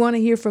 We want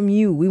to hear from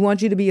you. We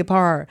want you to be a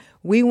part.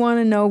 We want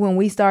to know when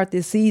we start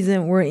this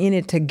season, we're in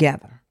it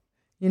together.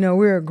 You know,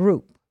 we're a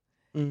group.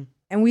 And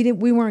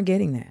we weren't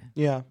getting that.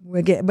 Yeah.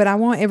 But I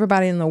want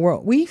everybody in the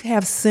world. We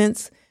have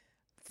since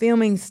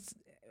filming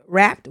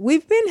Wrapped,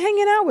 we've been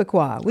hanging out with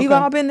Quad. We've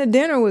all been to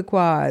dinner with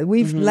Quad.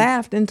 We've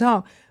laughed and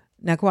talked.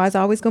 Now, Quad's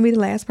always going to be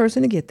the last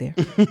person to get there.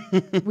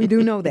 We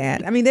do know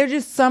that. I mean, there's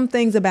just some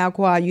things about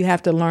Quad you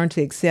have to learn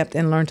to accept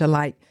and learn to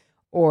like,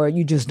 or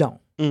you just don't.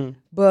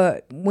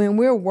 But when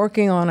we're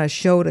working on a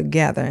show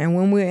together and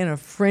when we're in a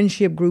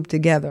friendship group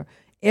together,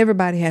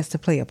 everybody has to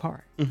play a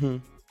part.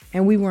 And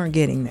we weren't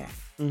getting that.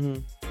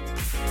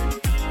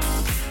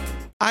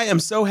 I am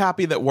so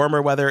happy that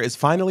warmer weather is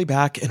finally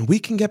back and we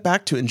can get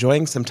back to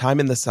enjoying some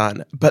time in the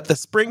sun. But the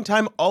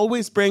springtime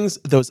always brings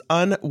those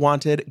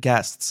unwanted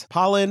guests,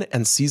 pollen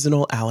and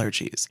seasonal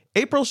allergies.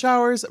 April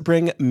showers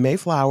bring May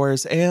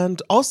flowers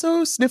and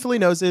also sniffly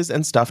noses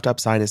and stuffed up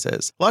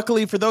sinuses.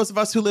 Luckily, for those of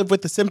us who live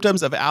with the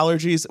symptoms of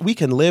allergies, we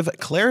can live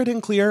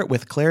Claritin Clear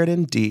with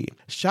Claritin D.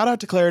 Shout out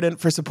to Claritin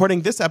for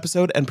supporting this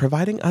episode and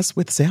providing us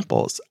with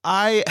samples.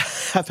 I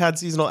have had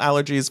seasonal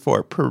allergies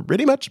for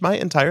pretty much my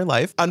entire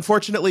life.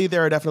 Unfortunately,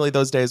 there are definitely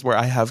those days where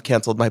I have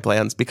canceled my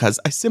plans because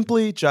I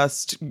simply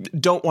just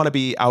don't want to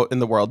be out in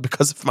the world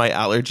because of my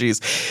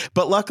allergies.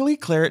 But luckily,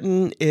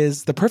 Claritin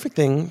is the perfect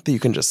thing that you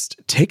can just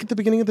take at the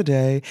beginning of the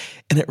day,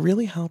 and it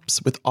really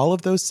helps with all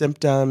of those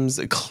symptoms,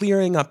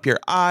 clearing up your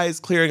eyes,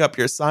 clearing up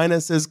your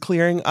sinuses,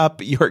 clearing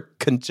up your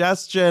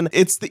congestion.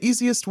 It's the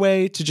easiest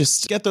way to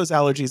just get those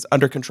allergies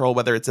under control,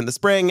 whether it's in the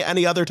spring,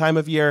 any other time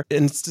of year,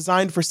 and it's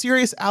designed for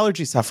serious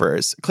allergy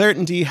sufferers.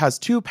 Claritin D has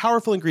 2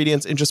 powerful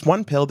ingredients in just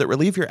 1 pill that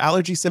relieve your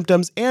allergy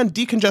symptoms and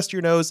decongest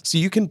your nose so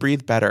you can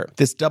breathe better.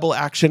 This double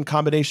action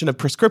combination of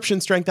prescription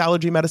strength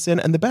allergy medicine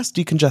and the best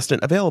decongestant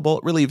available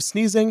relieves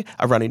sneezing,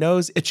 a runny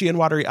nose, itchy and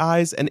watery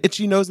eyes, an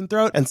itchy nose and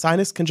throat, and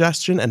sinus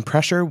congestion and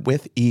pressure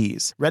with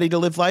ease. Ready to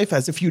live life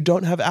as if you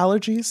don't have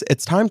allergies?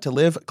 It's time to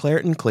live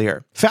Claritin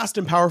Clear. Fast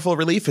and powerful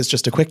relief is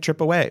just a quick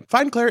trip away.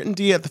 Find Claritin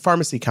D at the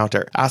pharmacy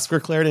counter. Ask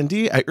for Claritin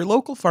D at your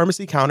local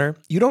pharmacy counter.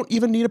 You don't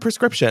even need a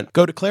prescription.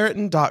 Go to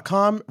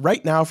Claritin.com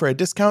right now for a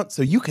discount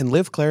so you can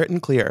live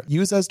Claritin Clear.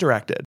 Use as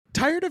directed.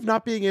 Tired of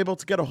not being able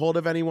to get a hold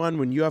of anyone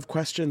when you have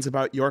questions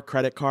about your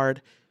credit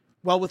card?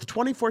 Well, with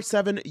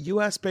 24/7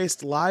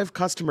 US-based live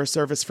customer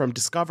service from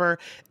Discover,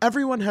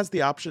 everyone has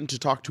the option to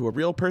talk to a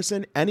real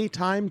person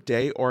anytime,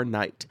 day or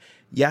night.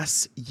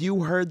 Yes,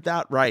 you heard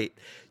that right.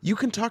 You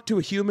can talk to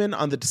a human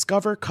on the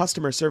Discover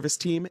customer service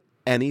team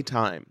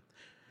anytime.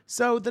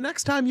 So the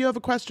next time you have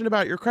a question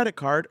about your credit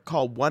card,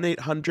 call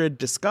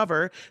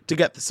 1-800-DISCOVER to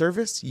get the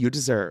service you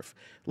deserve.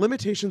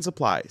 Limitations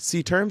apply.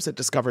 See terms at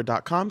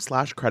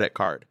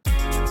discover.com/creditcard.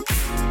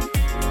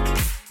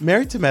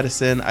 Married to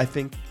Medicine, I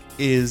think,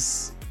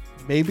 is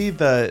maybe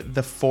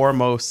the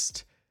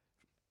foremost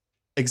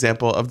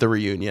example of the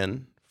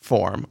reunion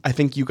form. I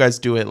think you guys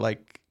do it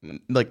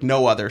like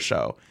no other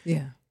show.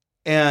 Yeah.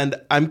 And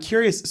I'm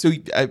curious, so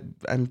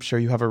I'm sure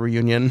you have a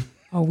reunion.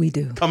 Oh, we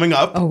do. Coming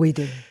up. Oh, we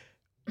do.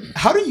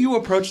 How do you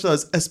approach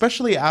those,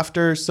 especially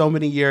after so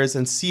many years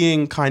and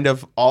seeing kind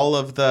of all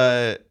of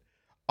the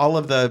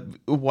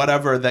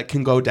whatever that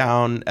can go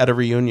down at a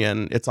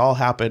reunion? It's all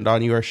happened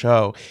on your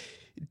show.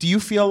 Do you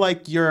feel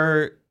like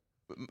you're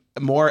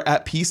more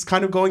at peace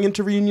kind of going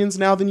into reunions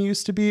now than you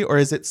used to be? Or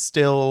is it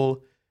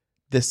still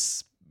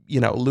this,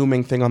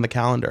 looming thing on the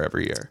calendar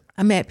every year?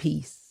 I'm at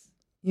peace.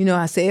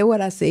 I said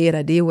what I said.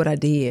 I did what I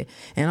did.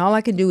 And all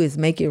I can do is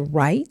make it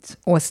right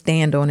or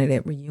stand on it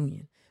at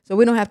reunion. So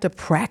we don't have to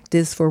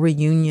practice for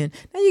reunion.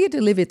 Now you get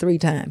to live it 3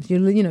 times.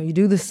 You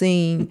do the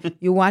scene,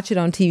 you watch it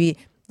on TV.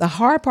 The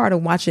hard part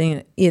of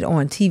watching it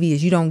on TV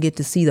is you don't get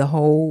to see the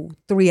whole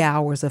 3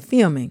 hours of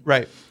filming.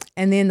 Right.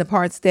 And then the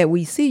parts that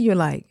we see, you're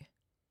like,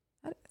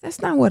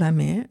 that's not what I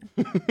meant.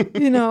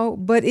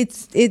 But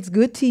it's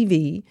good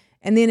TV.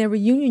 And then at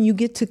reunion, you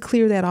get to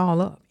clear that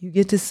all up. You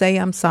get to say,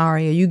 I'm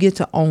sorry, or you get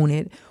to own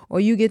it, or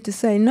you get to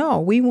say, no,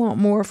 we want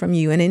more from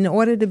you. And in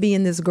order to be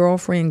in this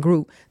girlfriend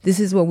group, this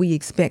is what we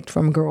expect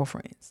from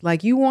girlfriends.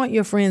 Like, you want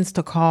your friends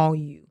to call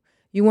you.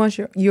 You want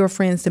your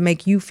friends to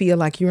make you feel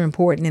like you're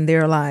important in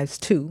their lives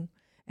too,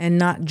 and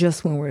not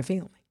just when we're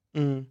filming.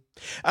 Mm.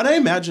 And I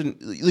imagine,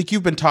 like,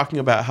 you've been talking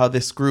about how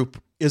this group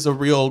is a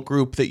real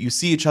group, that you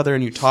see each other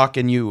and you talk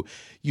and you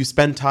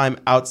spend time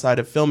outside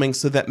of filming,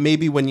 so that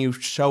maybe when you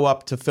show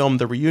up to film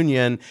the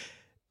reunion,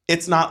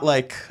 it's not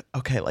like,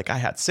 okay, like I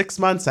had 6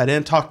 months, I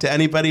didn't talk to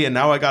anybody, and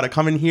now I got to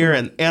come in here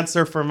and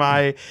answer for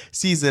my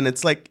season.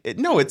 It's like,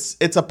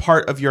 it's a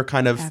part of your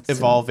kind of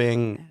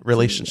evolving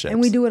relationships.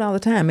 And we do it all the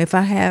time. If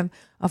I have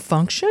a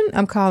function,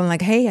 I'm calling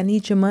like, hey, I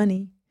need your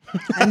money.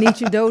 I need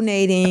you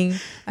donating.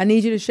 I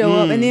need you to show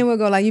up. And then we'll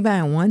go like, you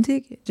buying one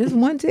ticket? Just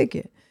one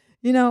ticket.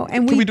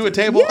 And Can we do a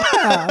table?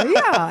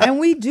 Yeah. And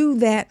we do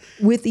that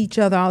with each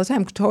other all the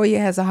time. Toya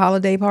has a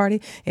holiday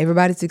party.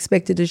 Everybody's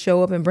expected to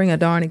show up and bring a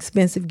darn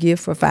expensive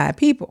gift for 5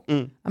 people.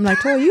 I'm like,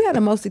 Toya, you had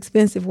the most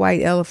expensive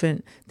white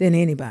elephant than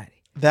anybody.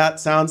 That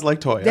sounds like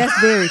Toya. That's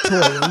very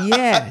Toya,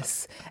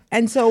 yes.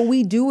 And so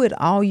we do it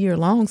all year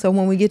long. So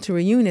when we get to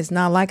reunion, it's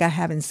not like I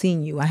haven't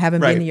seen you. I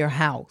haven't been to your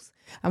house.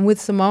 I'm with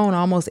Simone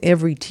almost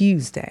every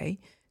Tuesday.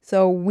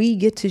 So we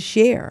get to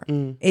share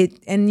it.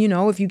 And,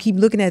 if you keep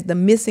looking at the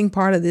missing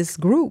part of this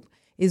group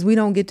is we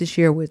don't get to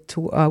share with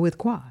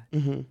Quad.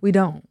 Mm-hmm. We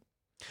don't.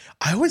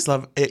 I always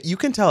love it. You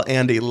can tell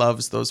Andy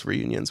loves those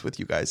reunions with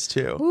you guys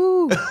too.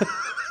 Ooh,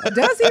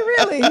 does he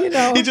really?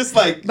 He just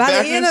like, by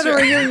the end of the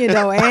reunion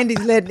though,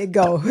 Andy's letting it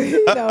go.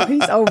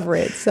 He's over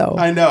it. So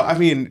I know. I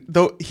mean,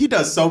 though he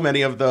does so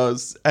many of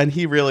those and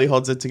he really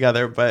holds it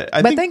together. But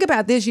think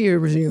about this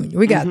year's reunion.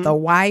 We got the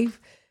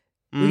wife,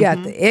 we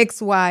got the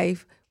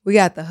ex-wife, we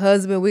got the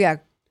husband, we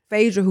got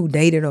Phaedra, who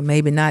dated or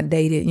maybe not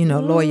dated,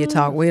 lawyer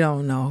talk, we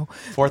don't know.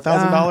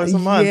 $4,000 a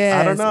month.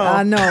 Yes, I don't know.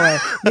 I know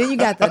it. Then you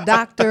got the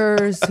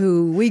doctors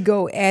who we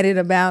go at it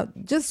about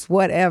just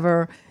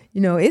whatever.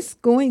 It's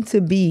going to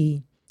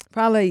be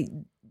probably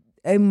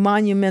a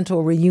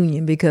monumental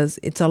reunion because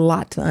it's a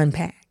lot to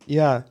unpack.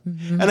 Yeah.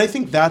 Mm-hmm. And I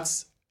think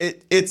that's,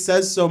 it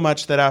says so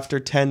much that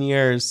after 10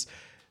 years,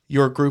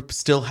 your group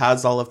still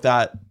has all of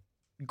that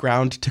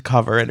ground to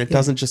cover. And it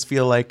doesn't just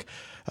feel like,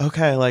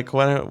 okay, like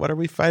what are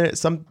we fighting?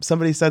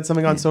 Somebody said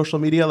something on social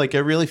media. Like,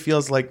 it really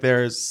feels like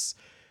there's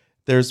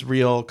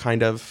real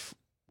kind of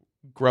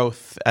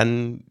growth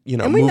and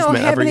and we movement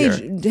know every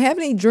year.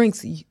 Having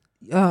drinks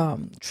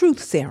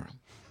truth serum.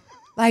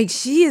 Like,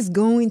 she is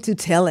going to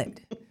tell it.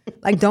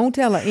 Like, don't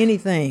tell her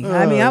anything.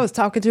 I mean, I was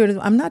talking to her.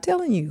 I'm not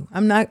telling you.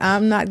 I'm not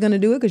going to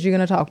do it because you're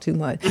going to talk too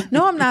much.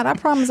 No, I'm not. I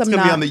promise I'm not.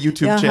 It's going to be on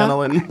the YouTube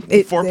channel in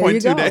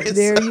 4.2 days.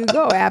 There you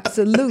go.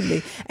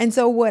 Absolutely. And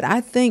so what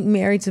I think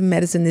Married to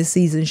Medicine this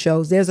season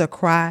shows, there's a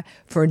cry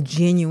for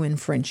genuine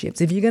friendships.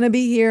 If you're going to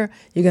be here,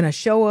 you're going to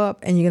show up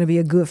and you're going to be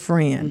a good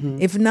friend.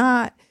 Mm-hmm. If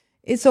not,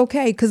 it's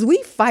okay, because we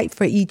fight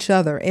for each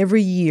other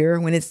every year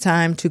when it's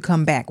time to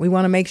come back. We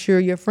want to make sure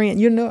your friend,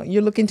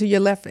 you're looking to your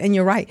left and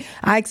your right.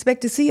 I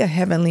expect to see a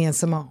Heavenly and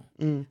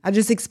Simone. I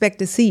just expect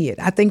to see it.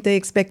 I think they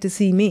expect to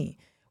see me.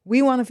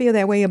 We want to feel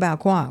that way about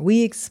Quad.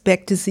 We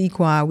expect to see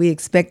Quad. We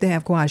expect to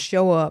have Quad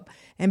show up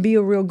and be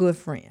a real good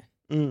friend.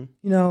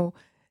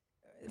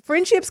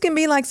 Friendships can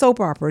be like soap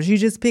operas. You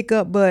just pick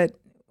up, but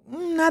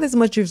not as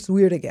much as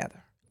we're together.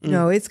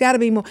 It's got to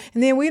be more.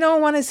 And then we don't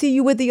want to see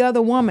you with the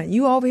other woman.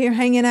 You over here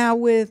hanging out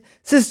with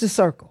Sister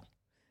Circle,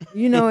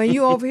 and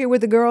you over here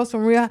with the girls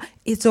from Real.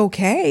 It's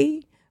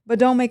okay, but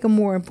don't make them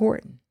more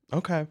important.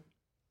 Okay.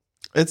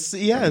 It's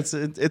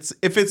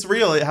if it's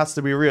real, it has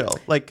to be real.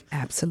 Like,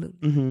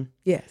 absolutely. Mm-hmm.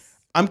 Yes.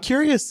 I'm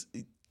curious,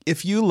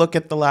 if you look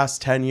at the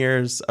last 10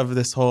 years of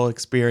this whole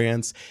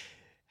experience,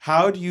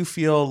 how do you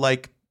feel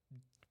like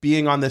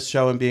being on this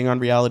show and being on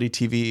reality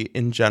TV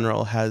in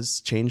general has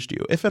changed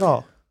you, if at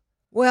all?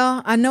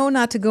 Well, I know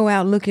not to go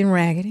out looking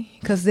raggedy,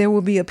 because there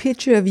will be a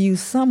picture of you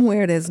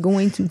somewhere that's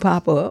going to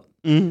pop up.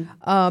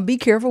 Mm-hmm. Be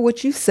careful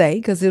what you say,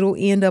 because it'll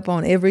end up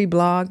on every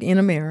blog in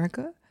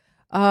America.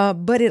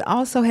 But it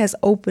also has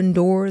open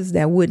doors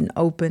that wouldn't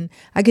open.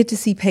 I get to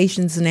see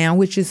patients now,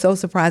 which is so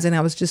surprising. I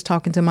was just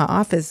talking to my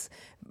office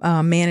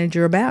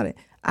manager about it.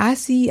 I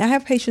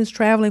have patients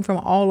traveling from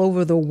all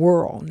over the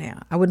world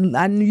now.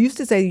 I used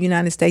to say the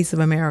United States of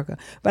America,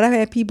 but I've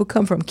had people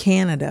come from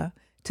Canada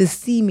to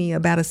see me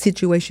about a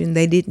situation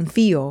they didn't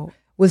feel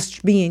was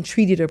being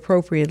treated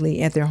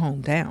appropriately at their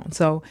hometown.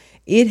 So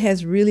it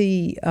has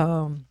really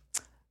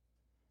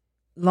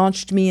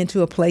launched me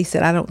into a place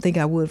that I don't think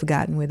I would have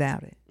gotten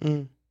without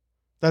it.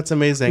 That's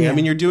amazing. Yeah. I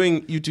mean, you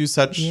do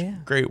such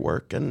great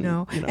work, and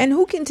and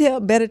who can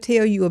better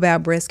tell you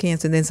about breast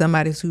cancer than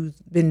somebody who's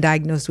been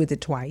diagnosed with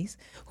it twice?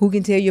 Who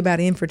can tell you about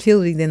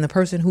infertility than the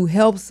person who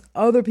helps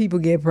other people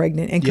get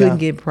pregnant and couldn't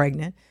get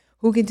pregnant?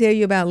 Who can tell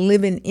you about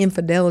living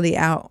infidelity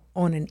out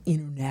on an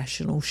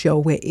international show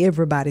where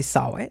everybody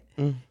saw it?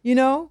 You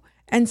know,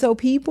 and so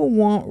people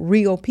want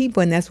real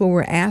people, and that's what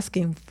we're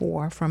asking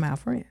for from our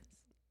friends.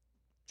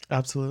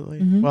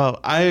 Absolutely.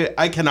 Well,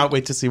 I cannot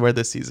wait to see where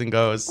this season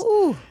goes.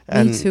 Ooh,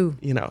 and, me too.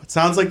 You know, it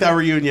sounds like that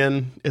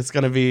reunion is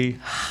going to be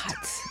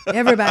hot.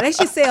 Everybody, they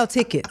should sell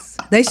tickets.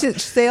 They should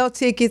sell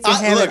tickets and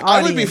have an audience.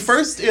 I would be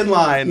first in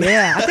line.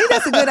 Yeah, I think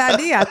that's a good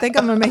idea. I think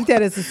I'm going to make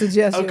that as a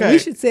suggestion. Okay. We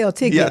should sell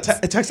tickets. Yeah,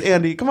 text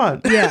Andy. Come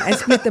on. Yeah, and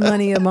split the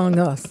money among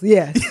us.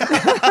 Yes.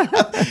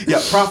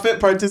 Yeah, profit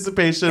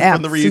participation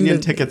from the reunion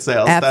ticket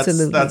sales.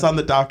 Absolutely. That's on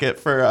the docket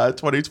for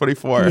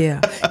 2024.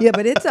 Yeah,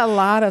 but it's a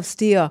lot of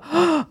still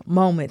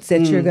moments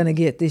that you're going to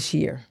get this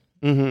year,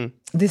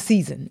 this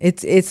season.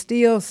 It's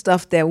still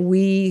stuff that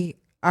we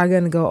are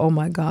going to go, oh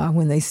my God,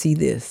 when they see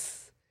this.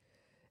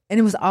 And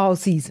it was all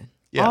season.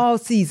 Yeah. All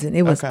season.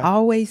 It was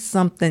always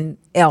something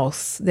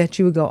else that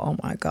you would go, oh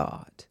my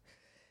God.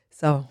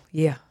 So,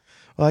 yeah.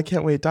 Well, I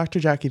can't wait. Dr.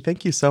 Jackie,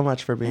 thank you so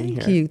much for being here.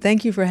 Thank you.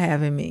 Thank you for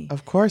having me.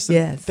 Of course.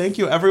 Yes. Thank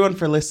you, everyone,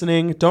 for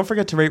listening. Don't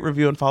forget to rate,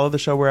 review, and follow the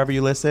show wherever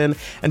you listen.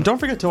 And don't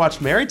forget to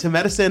watch Married to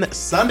Medicine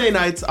Sunday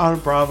nights on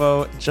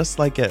Bravo, just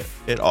like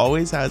it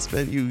always has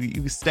been.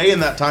 You stay in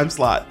that time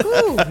slot.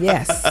 Ooh,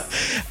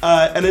 yes.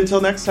 And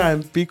until next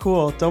time, be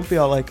cool. Don't be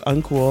all like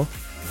uncool.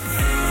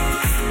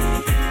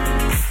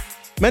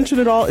 Mention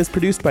It All is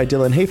produced by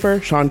Dylan Hafer,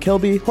 Sean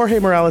Kilby, Jorge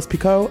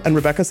Morales-Pico, and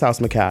Rebecca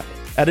Sausmacat.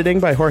 Editing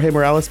by Jorge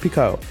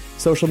Morales-Pico.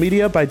 Social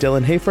media by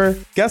Dylan Hafer.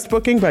 Guest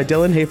booking by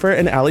Dylan Hafer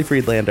and Ali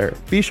Friedlander.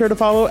 Be sure to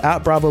follow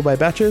 @Bravo by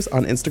Betches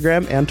on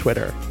Instagram and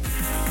Twitter.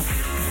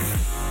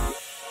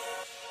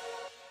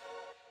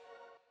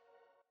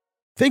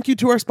 Thank you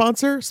to our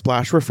sponsor,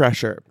 Splash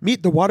Refresher.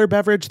 Meet the water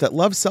beverage that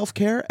loves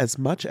self-care as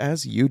much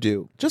as you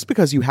do. Just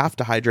because you have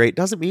to hydrate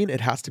doesn't mean it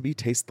has to be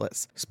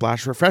tasteless.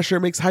 Splash Refresher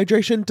makes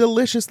hydration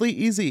deliciously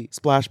easy.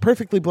 Splash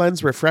perfectly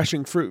blends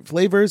refreshing fruit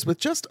flavors with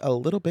just a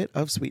little bit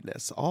of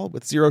sweetness, all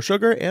with 0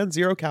 sugar and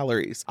 0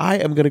 calories. I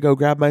am going to go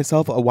grab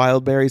myself a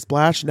wild berry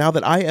splash now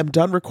that I am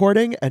done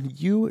recording, and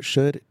you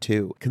should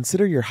too.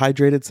 Consider your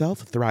hydrated self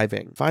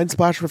thriving. Find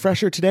Splash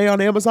Refresher today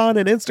on Amazon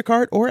and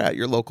Instacart or at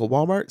your local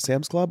Walmart,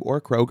 Sam's Club, or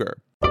Kroger.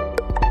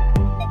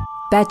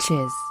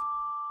 Betches.